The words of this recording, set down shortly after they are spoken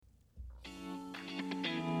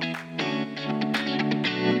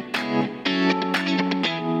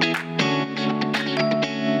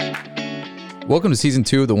Welcome to Season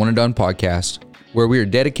 2 of the One and Done podcast, where we are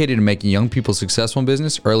dedicated to making young people successful in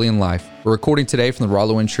business early in life. We're recording today from the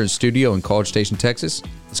Rollo Insurance Studio in College Station, Texas.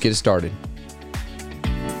 Let's get it started.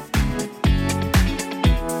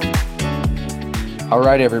 All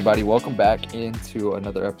right, everybody, welcome back into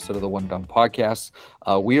another episode of the One and Done podcast.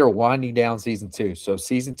 We are winding down Season 2. So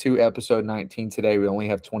Season 2, Episode 19 today. We only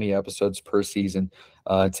have 20 episodes per season.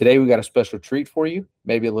 Today, we got a special treat for you,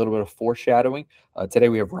 maybe a little bit of foreshadowing. Today,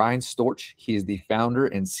 we have Ryan Storch. He is the founder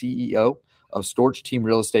and CEO of Storch Team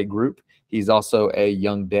Real Estate Group. He's also a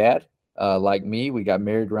young dad, like me. We got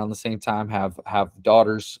married around the same time, have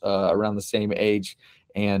daughters around the same age,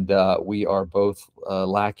 and we are both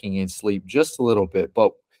lacking in sleep just a little bit,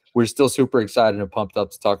 but we're still super excited and pumped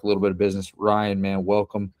up to talk a little bit of business. Ryan, man,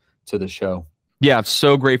 welcome to the show. Yeah, I'm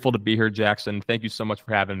so grateful to be here, Jackson. Thank you so much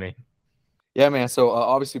for having me. Yeah, man. So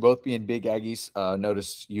obviously both being big Aggies,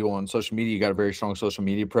 noticed you on social media. You got a very strong social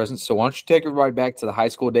media presence. So why don't you take everybody back to the high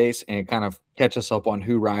school days and kind of catch us up on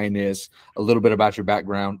who Ryan is, a little bit about your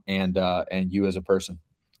background and you as a person.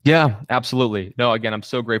 Yeah, absolutely. No, again, I'm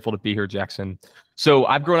so grateful to be here, Jackson. So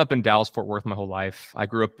I've grown up in Dallas-Fort Worth my whole life. I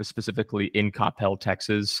grew up specifically in Coppell,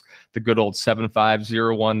 Texas, the good old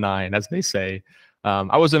 75019, as they say.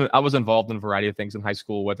 I was involved in a variety of things in high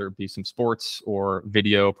school, whether it be some sports or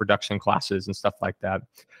video production classes and stuff like that.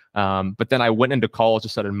 But then I went into college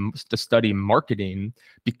to study marketing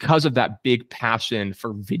because of that big passion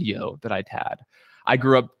for video that I'd had. I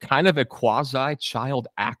grew up kind of a quasi-child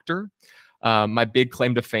actor. My big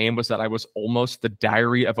claim to fame was that I was almost the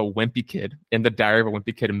Diary of a Wimpy Kid in the Diary of a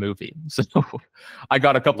Wimpy Kid movie. So I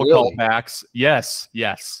got a couple callbacks. Yes.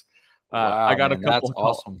 Wow, I got man, a couple. that's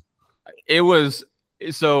awesome. It was.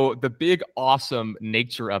 So the big awesome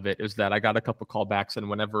nature of it is that I got a couple callbacks, and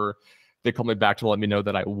whenever they called me back to let me know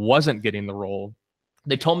that I wasn't getting the role,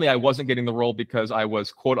 they told me I wasn't getting the role because I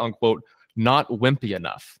was quote unquote not wimpy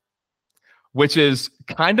enough, which is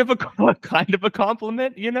kind of a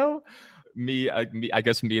compliment, you know. I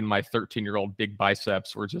guess me and my 13-year-old big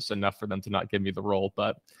biceps were just enough for them to not give me the role.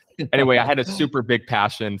 But anyway, I had a super big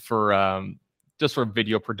passion for just for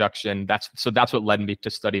video production. That's what led me to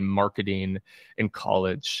study marketing in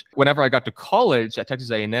college. Whenever I got to college at Texas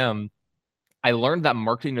A&M, I learned that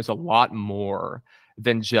marketing is a lot more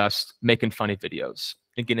than just making funny videos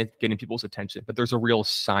and getting people's attention, but there's a real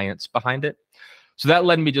science behind it. So that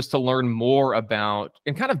led me just to learn more about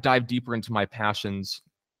and kind of dive deeper into my passions.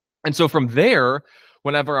 And so from there,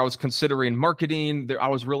 whenever I was considering marketing, I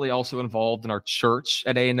was really also involved in our church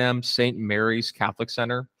at A&M, St. Mary's Catholic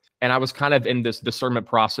Center. And I was kind of in this discernment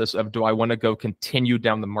process of, do I want to go continue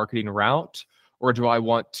down the marketing route, or do I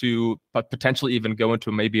want to potentially even go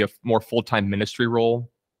into maybe a more full-time ministry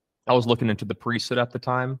role? I was looking into the priesthood at the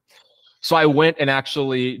time. So I went and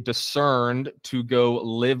actually discerned to go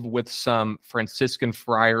live with some Franciscan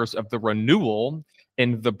friars of the Renewal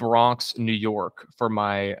in the Bronx, New York, for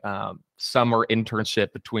my summer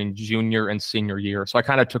internship between junior and senior year. So I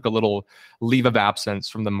kind of took a little leave of absence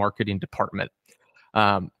from the marketing department.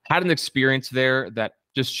 Had an experience there that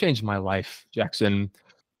just changed my life, Jackson.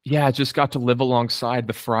 Yeah, I just got to live alongside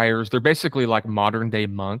the friars. They're basically like modern day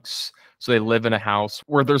monks. So they live in a house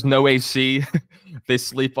where there's no AC. They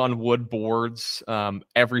sleep on wood boards.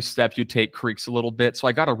 Every step you take creaks a little bit. So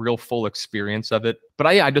I got a real full experience of it. But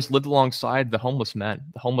I just lived alongside the homeless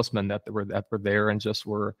men that were there, and just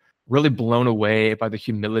were really blown away by the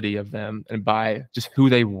humility of them and by just who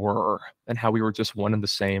they were and how we were just one and the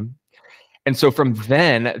same. And so from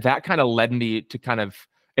then, that kind of led me to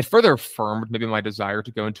it further affirmed maybe my desire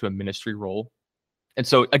to go into a ministry role. And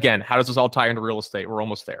so again, how does this all tie into real estate? We're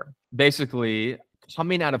almost there. Basically,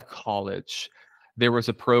 coming out of college, there was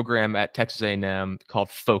a program at Texas A&M called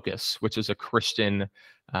Focus, which is a Christian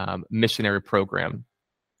missionary program.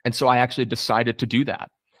 And so I actually decided to do that.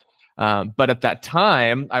 But at that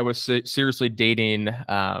time, I was seriously dating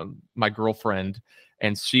my girlfriend,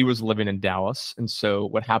 and she was living in Dallas. And so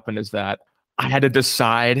what happened is that I had to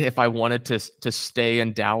decide if I wanted to stay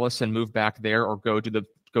in Dallas and move back there, or go to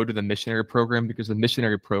the missionary program, because the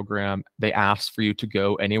missionary program, they asked for you to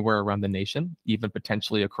go anywhere around the nation, even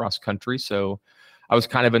potentially across country. So I was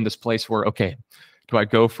kind of in this place where, okay, do I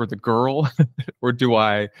go for the girl or do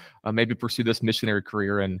I maybe pursue this missionary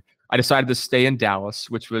career? And I decided to stay in Dallas,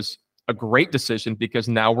 which was a great decision because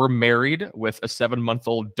now we're married with a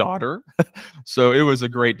 7-month-old daughter. So it was a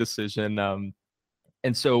great decision.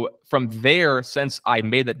 And so from there, since I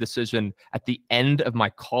made that decision at the end of my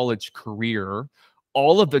college career,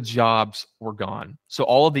 all of the jobs were gone. So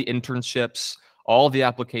all of the internships, all of the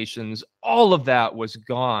applications, all of that was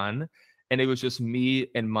gone. And it was just me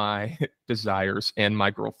and my desires and my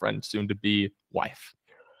girlfriend, soon to be wife.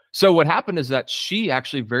 So what happened is that she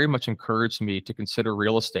actually very much encouraged me to consider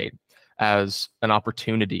real estate as an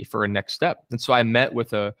opportunity for a next step. And so I met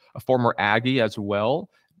with a former Aggie as well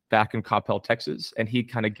back in Coppell, Texas, and he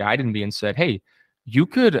kind of guided me and said, "Hey, you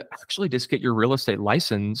could actually just get your real estate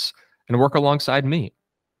license and work alongside me."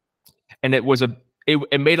 And it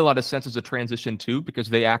made a lot of sense as a transition too, because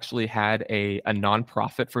they actually had a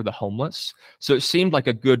nonprofit for the homeless. So it seemed like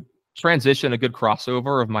a good transition, a good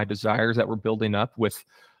crossover of my desires that were building up with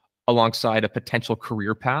alongside a potential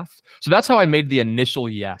career path. So that's how I made the initial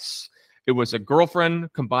yes. It was a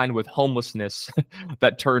girlfriend combined with homelessness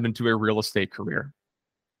that turned into a real estate career.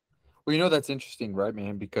 Well, that's interesting, right,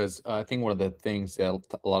 man? Because I think one of the things that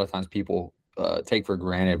a lot of times people take for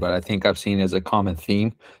granted, but I think I've seen as a common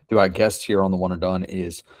theme throughout guests here on the One and Done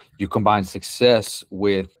is you combine success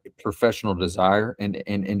with professional desire and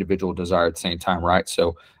individual desire at the same time, right?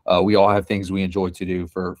 So we all have things we enjoy to do.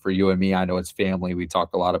 For you and me, I know it's family. We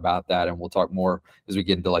talk a lot about that, and we'll talk more as we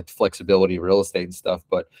get into like the flexibility of real estate and stuff.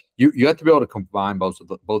 But you have to be able to combine both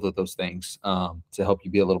of those things to help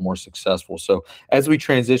you be a little more successful. So as we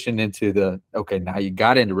transition into okay, now you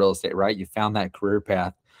got into real estate, right? You found that career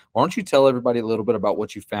path. Why don't you tell everybody a little bit about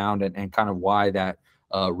what you found and kind of why that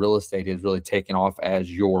real estate has really taken off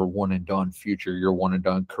as your one and done future, your one and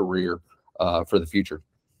done career for the future?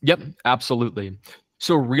 Yep, absolutely.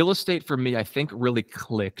 So real estate for me, I think really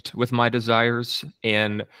clicked with my desires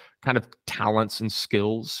and kind of talents and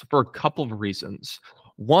skills for a couple of reasons.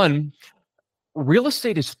 One, real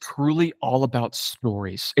estate is truly all about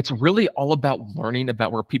stories. It's really all about learning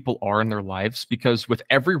about where people are in their lives, because with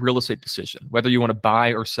every real estate decision, whether you want to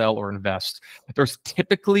buy or sell or invest, there's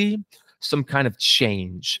typically some kind of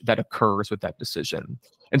change that occurs with that decision.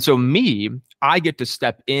 And so I get to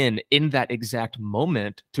step in that exact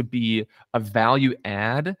moment to be a value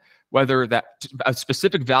add, whether that a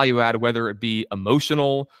specific value add, whether it be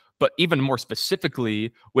emotional, but even more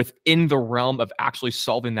specifically within the realm of actually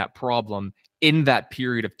solving that problem in that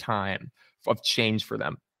period of time of change for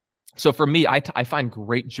them. So for me, I find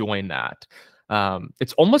great joy in that.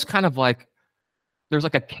 It's almost kind of like there's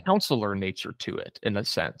like a counselor nature to it in a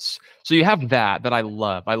sense. So you have that I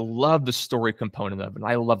love. I love the story component of it. And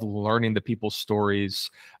I love learning the people's stories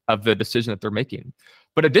of the decision that they're making.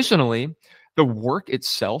 But additionally, the work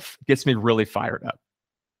itself gets me really fired up.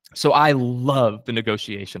 So I love the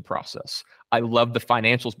negotiation process. I love the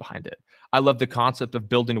financials behind it. I love the concept of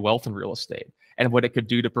building wealth in real estate and what it could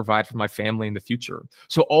do to provide for my family in the future.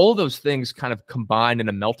 So all of those things kind of combined in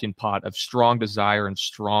a melting pot of strong desire and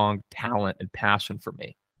strong talent and passion for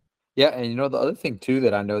me. Yeah, and the other thing too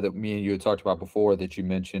that I know that me and you had talked about before that you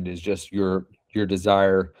mentioned is just your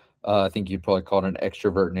desire. I think you'd probably call it an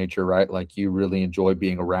extrovert nature, right? Like you really enjoy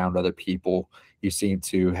being around other people. You seem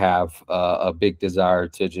to have a big desire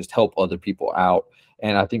to just help other people out.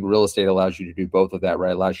 And I think real estate allows you to do both of that, right?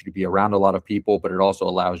 It allows you to be around a lot of people, but it also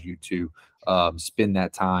allows you to spend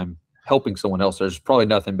that time helping someone else. There's probably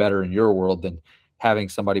nothing better in your world than having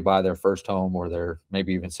somebody buy their first home or their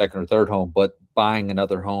maybe even second or third home, but buying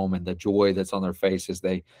another home and the joy that's on their face as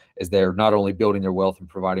they're not only building their wealth and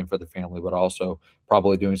providing for the family, but also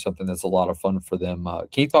probably doing something that's a lot of fun for them.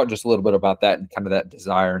 Can you talk just a little bit about that and kind of that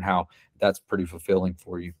desire and how that's pretty fulfilling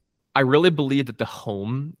for you? I really believe that the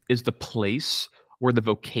home is the place where the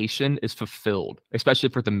vocation is fulfilled, especially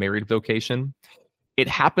for the married vocation. It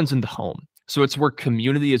happens in the home. So it's where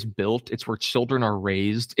community is built. It's where children are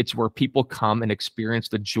raised. It's where people come and experience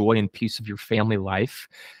the joy and peace of your family life.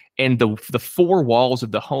 And the four walls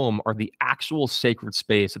of the home are the actual sacred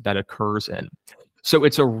space that occurs in. So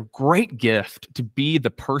it's a great gift to be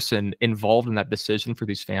the person involved in that decision for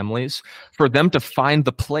these families, for them to find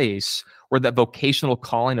the place where that vocational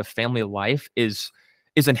calling of family life is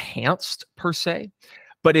enhanced per se,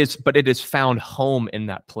 but it is found home in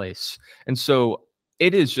that place. And so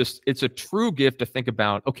it's a true gift to think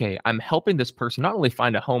about, okay, I'm helping this person not only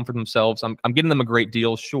find a home for themselves, I'm getting them a great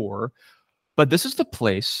deal, sure, but this is the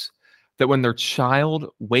place that when their child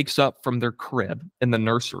wakes up from their crib in the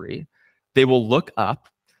nursery, they will look up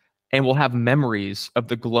and will have memories of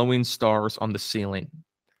the glowing stars on the ceiling.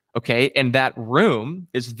 Okay. And that room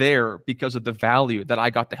is there because of the value that I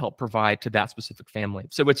got to help provide to that specific family.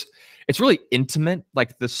 So it's really intimate.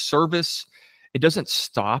 Like the service, it doesn't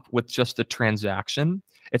stop with just the transaction.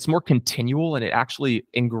 It's more continual, and it actually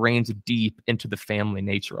ingrains deep into the family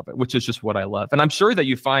nature of it, which is just what I love. And I'm sure that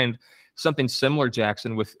you find something similar,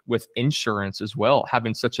 Jackson, with insurance as well,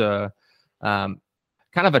 having such a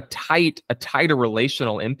kind of a tighter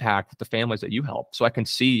relational impact with the families that you help. So I can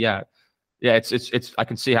see, yeah, it's I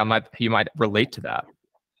can see how you might relate to that.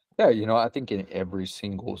 Yeah, I think in every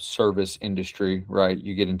single service industry, right?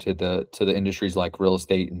 You get into the industries like real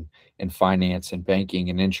estate and finance and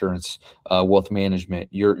banking and insurance, wealth management.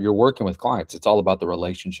 You're working with clients. It's all about the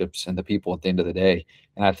relationships and the people at the end of the day.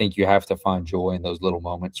 And I think you have to find joy in those little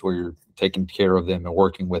moments where you're taking care of them and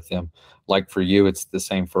working with them. Like for you, it's the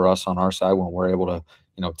same for us on our side when we're able to,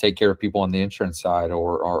 take care of people on the insurance side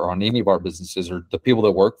or on any of our businesses or the people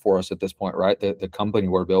that work for us at this point, right? The company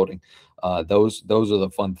we're building. Those are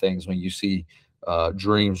the fun things when you see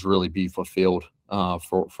dreams really be fulfilled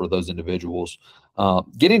for those individuals.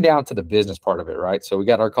 Getting down to the business part of it, right? So we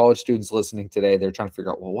got our college students listening today. They're trying to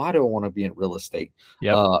figure out, well, why do I want to be in real estate?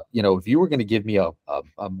 Yep. If you were going to give me a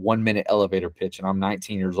 1 minute elevator pitch, and I'm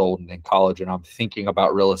 19 years old and in college, and I'm thinking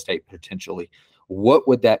about real estate potentially, what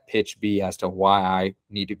would that pitch be as to why I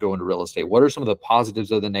need to go into real estate? What are some of the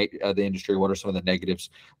positives of the industry? What are some of the negatives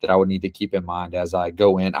that I would need to keep in mind as I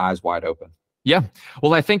go in eyes wide open? Yeah.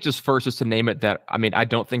 Well, I think just first, just to name it that, I mean, I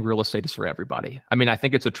don't think real estate is for everybody. I mean, I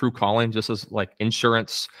think it's a true calling, just as like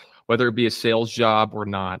insurance, whether it be a sales job or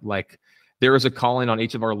not. Like there is a calling on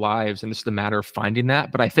each of our lives, and it's the matter of finding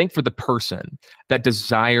that. But I think for the person that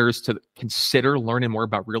desires to consider learning more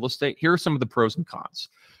about real estate, here are some of the pros and cons.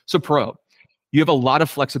 So, pro, you have a lot of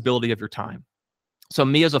flexibility of your time. So,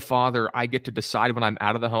 me as a father, I get to decide when I'm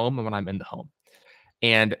out of the home and when I'm in the home.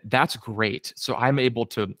 And that's great. So I'm able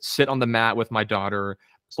to sit on the mat with my daughter,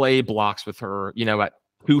 play blocks with her, at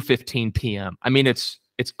 2:15 p.m. I mean, it's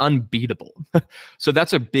unbeatable. So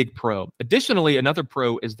that's a big pro. Additionally, another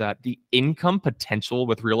pro is that the income potential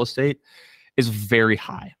with real estate is very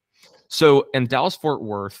high. So in Dallas Fort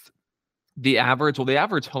Worth, the average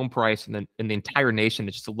home price in the entire nation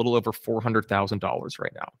is just a little over $400,000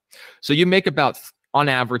 right now. So you make about, on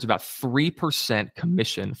average, about 3%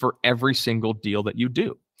 commission for every single deal that you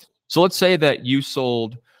do. So let's say that you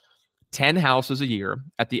sold 10 houses a year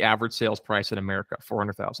at the average sales price in America,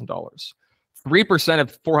 $400,000. 3%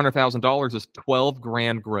 of $400,000 is 12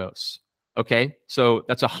 grand gross. Okay. So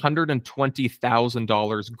that's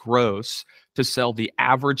 $120,000 gross to sell the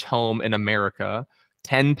average home in America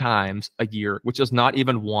 10 times a year, which is not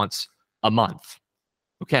even once a month.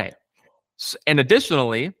 Okay. And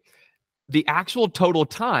additionally, the actual total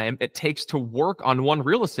time it takes to work on one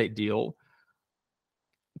real estate deal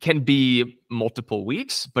can be multiple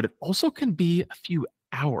weeks, but it also can be a few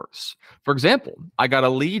hours. For example, I got a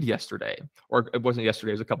lead yesterday, or it wasn't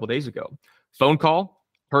yesterday, it was a couple of days ago. Phone call,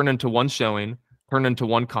 turned into one showing, turned into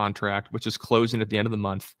one contract, which is closing at the end of the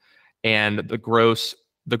month. And the gross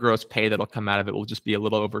pay that'll come out of it will just be a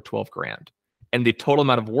little over 12 grand. And the total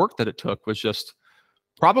amount of work that it took was just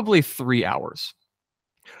probably 3 hours.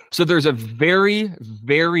 So there's a very,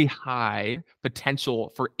 very high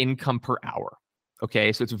potential for income per hour.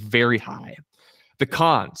 Okay, so it's very high. The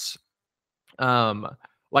cons,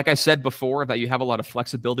 like I said before, that you have a lot of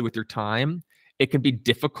flexibility with your time. It can be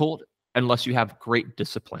difficult unless you have great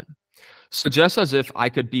discipline. So just as if I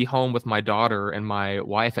could be home with my daughter and my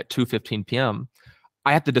wife at 2:15 p.m.,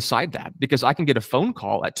 I have to decide that because I can get a phone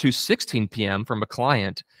call at 2:16 p.m. from a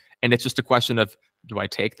client, and it's just a question of, do I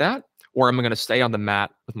take that? Or am I going to stay on the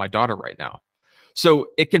mat with my daughter right now? So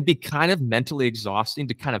it can be kind of mentally exhausting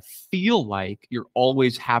to kind of feel like you're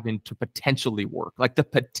always having to potentially work. Like the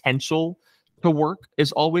potential to work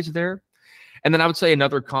is always there. And then I would say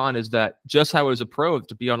another con is that just how it was a pro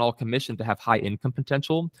to be on all commission, to have high income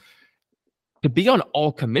potential, to be on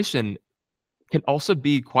all commission can also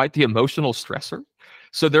be quite the emotional stressor.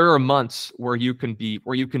 So there are months where you can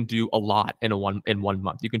do a lot in one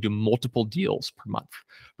month. You can do multiple deals per month.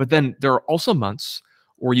 But then there are also months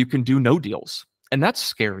where you can do no deals. And that's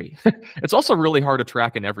scary. It's also really hard to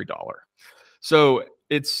track in every dollar. So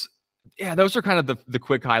those are kind of the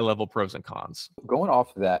quick high level pros and cons. Going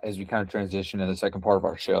off of that, as we kind of transition to the second part of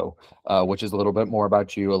our show, which is a little bit more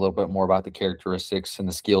about you, a little bit more about the characteristics and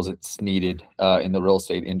the skills that's needed in the real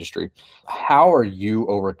estate industry. How are you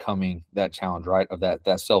overcoming that challenge, right? Of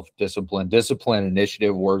that self-discipline,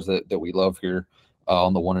 initiative, words that we love here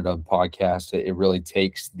on the One and Done podcast. It really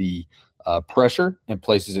takes the pressure and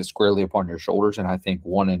places it squarely upon your shoulders. And I think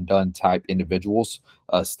one and done type individuals,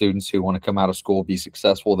 students who want to come out of school, be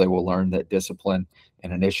successful, they will learn that discipline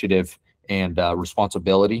and initiative and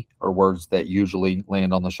responsibility are words that usually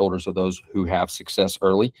land on the shoulders of those who have success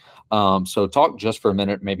early. So talk just for a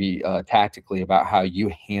minute, maybe tactically, about how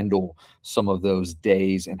you handle some of those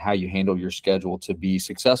days and how you handle your schedule to be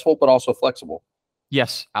successful, but also flexible.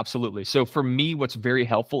 Yes, absolutely. So for me, what's very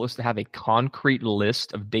helpful is to have a concrete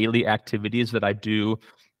list of daily activities that I do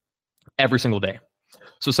every single day.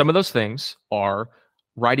 So some of those things are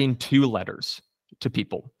writing 2 letters to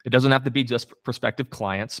people. It doesn't have to be just prospective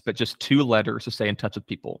clients, but just 2 letters to stay in touch with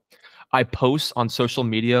people. I post on social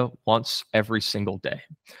media once every single day.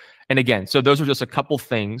 And again, so those are just a couple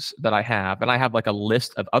things that I have. And I have like a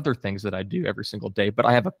list of other things that I do every single day, but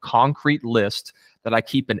I have a concrete list that I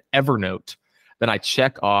keep in Evernote that I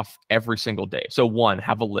check off every single day. So 1,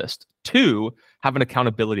 have a list. 2, have an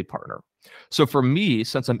accountability partner. So for me,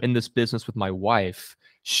 since I'm in this business with my wife,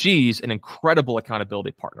 she's an incredible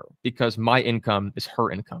accountability partner because my income is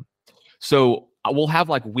her income. So we'll have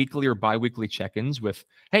like weekly or biweekly check-ins with,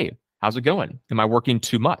 hey, how's it going? Am I working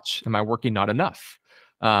too much? Am I working not enough?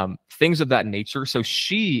 Things of that nature. So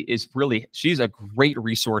she's a great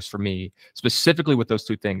resource for me, specifically with those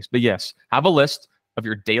 2 things. But yes, have a list of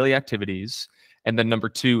your daily activities. And then number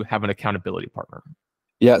 2, have an accountability partner.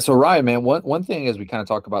 Yeah. So Ryan, man, one thing as we kind of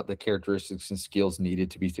talk about the characteristics and skills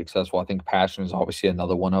needed to be successful, I think passion is obviously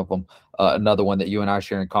another one of them. Another one that you and I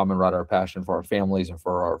share in common, right? Our passion for our families and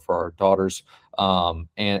for our daughters. And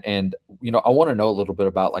I want to know a little bit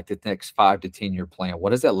about like the next 5 to 10 year plan.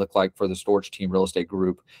 What does that look like for the Storch Team Real Estate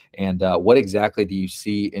Group? And what exactly do you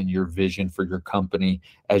see in your vision for your company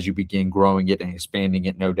as you begin growing it and expanding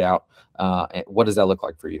it? No doubt. And what does that look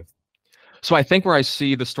like for you? So I think where I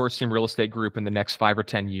see the Storch Team Real Estate Group in the next 5 or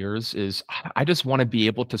 10 years is I just want to be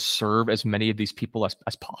able to serve as many of these people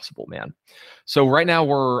as possible, man. So right now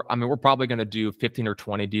we're probably going to do 15 or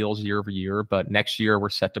 20 deals year over year, but next year we're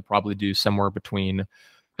set to probably do somewhere between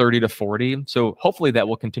 30 to 40. So hopefully that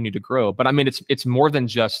will continue to grow. But I mean, it's more than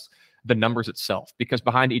just the numbers itself, because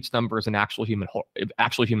behind each number is an actual human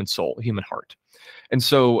soul, human heart.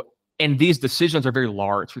 And these decisions are very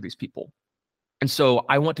large for these people. And so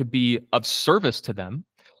I want to be of service to them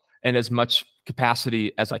in as much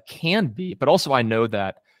capacity as I can be. But also I know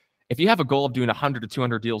that if you have a goal of doing 100 to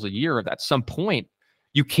 200 deals a year, at some point,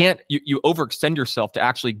 you overextend yourself to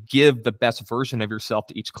actually give the best version of yourself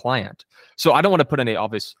to each client. So I don't want to put any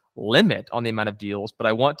obvious limit on the amount of deals, but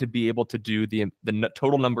I want to be able to do the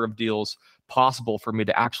total number of deals possible for me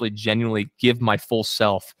to actually genuinely give my full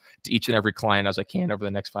self to each and every client as I can over the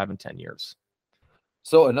next 5 and 10 years.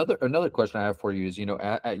 So another question I have for you is,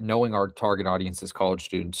 knowing our target audience is college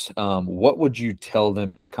students, what would you tell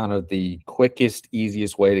them kind of the quickest,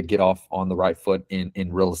 easiest way to get off on the right foot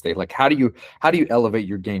in real estate? Like how do you elevate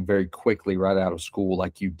your game very quickly right out of school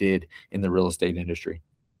like you did in the real estate industry?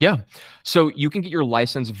 Yeah. So you can get your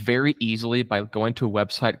license very easily by going to a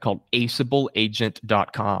website called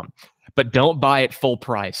aceableagent.com. But don't buy it full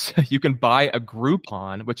price. You can buy a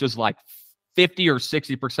Groupon, which is like 50 or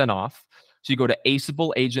 60% off. So you go to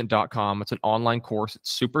aceableagent.com. It's an online course. It's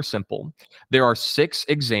super simple. There are 6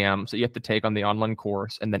 exams that you have to take on the online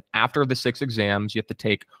course. And then after the 6 exams, you have to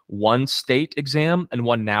take 1 state exam and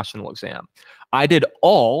 1 national exam. I did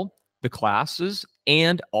all the classes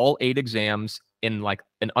and all 8 exams in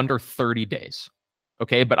under 30 days.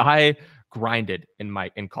 Okay. But I grinded in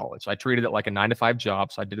college. I treated it like a 9-to-5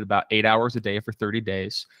 job. So I did about 8 hours a day for 30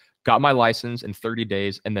 days. Got my license in 30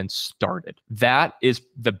 days and then started. That is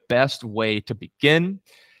the best way to begin.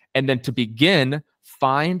 And then to begin,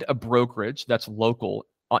 find a brokerage that's local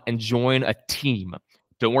and join a team.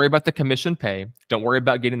 Don't worry about the commission pay. Don't worry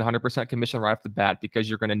about getting the 100% commission right off the bat because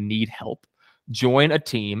you're going to need help. Join a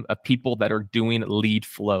team of people that are doing lead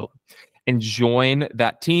flow and join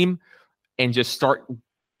that team and just start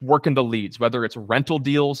working the leads, whether it's rental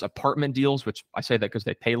deals, apartment deals, which I say that because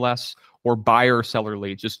they pay less, or buyer or seller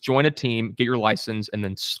leads. Just join a team, get your license, and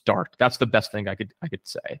then start. That's the best thing I could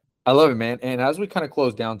say. I love it, man. And as we kind of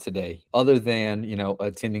close down today, other than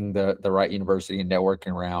attending the right university and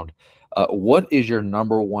networking around, what is your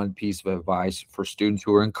number one piece of advice for students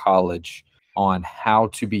who are in college on how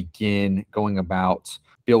to begin going about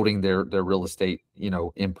building their real estate,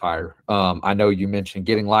 empire? I know you mentioned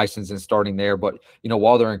getting licensed and starting there, but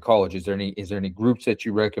while they're in college, is there any groups that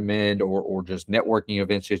you recommend or just networking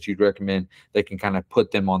events that you'd recommend that can kind of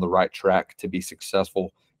put them on the right track to be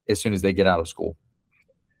successful as soon as they get out of school?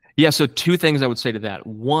 Yeah, so 2 things I would say to that.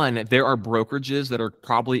 1, there are brokerages that are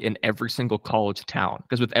probably in every single college town,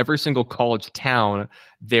 because with every single college town,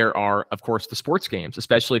 there are, of course, the sports games,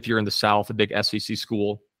 especially if you're in the South, a big SEC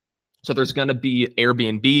school. So there's going to be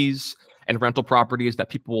Airbnbs and rental properties that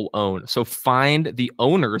people will own. So find the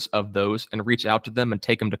owners of those and reach out to them and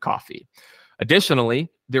take them to coffee. Additionally,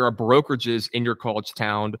 there are brokerages in your college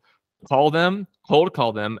town. Call them, cold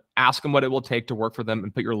call them, ask them what it will take to work for them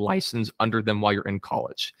and put your license under them while you're in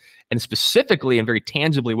college. And specifically and very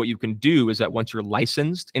tangibly, what you can do is that once you're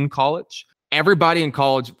licensed in college, everybody in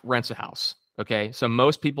college rents a house. Okay. So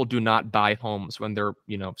most people do not buy homes when they're,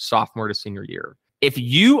 sophomore to senior year. If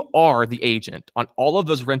you are the agent on all of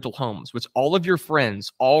those rental homes, which all of your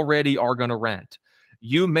friends already are going to rent,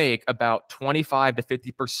 you make about 25 to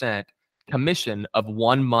 50% commission of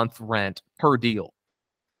 1 month rent per deal.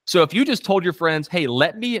 So if you just told your friends, hey,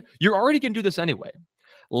 you're already going to do this anyway.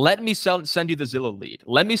 Let me send you the Zillow lead.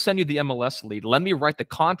 Let me send you the MLS lead. Let me write the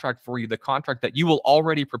contract for you, the contract that you will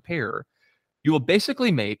already prepare. You will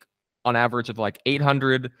basically make on average of like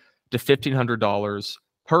 $800 to $1,500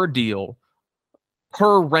 per deal,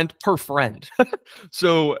 per rent, per friend.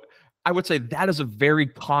 So I would say that is a very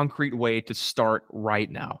concrete way to start right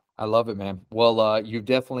now. I love it, man. Well, you've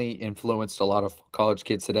definitely influenced a lot of college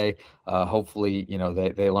kids today. Hopefully,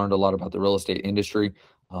 they learned a lot about the real estate industry.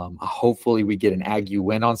 Hopefully we get an Aggie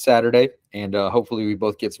win on Saturday, and hopefully we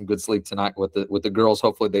both get some good sleep tonight with the girls.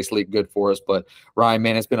 Hopefully they sleep good for us. But Ryan,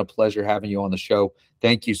 man, it's been a pleasure having you on the show.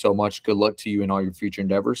 Thank you so much. Good luck to you in all your future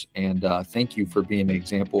endeavors, and thank you for being an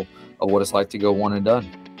example of what it's like to go one and done.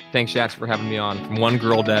 Thanks, Jax, for having me on. From one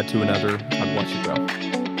girl dad to another, God bless you, bro.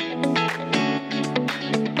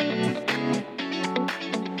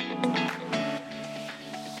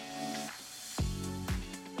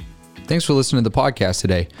 Thanks for listening to the podcast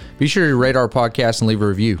today. Be sure to rate our podcast and leave a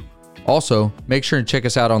review. Also, make sure and check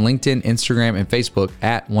us out on LinkedIn, Instagram, and Facebook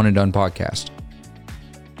at One and Done Podcast.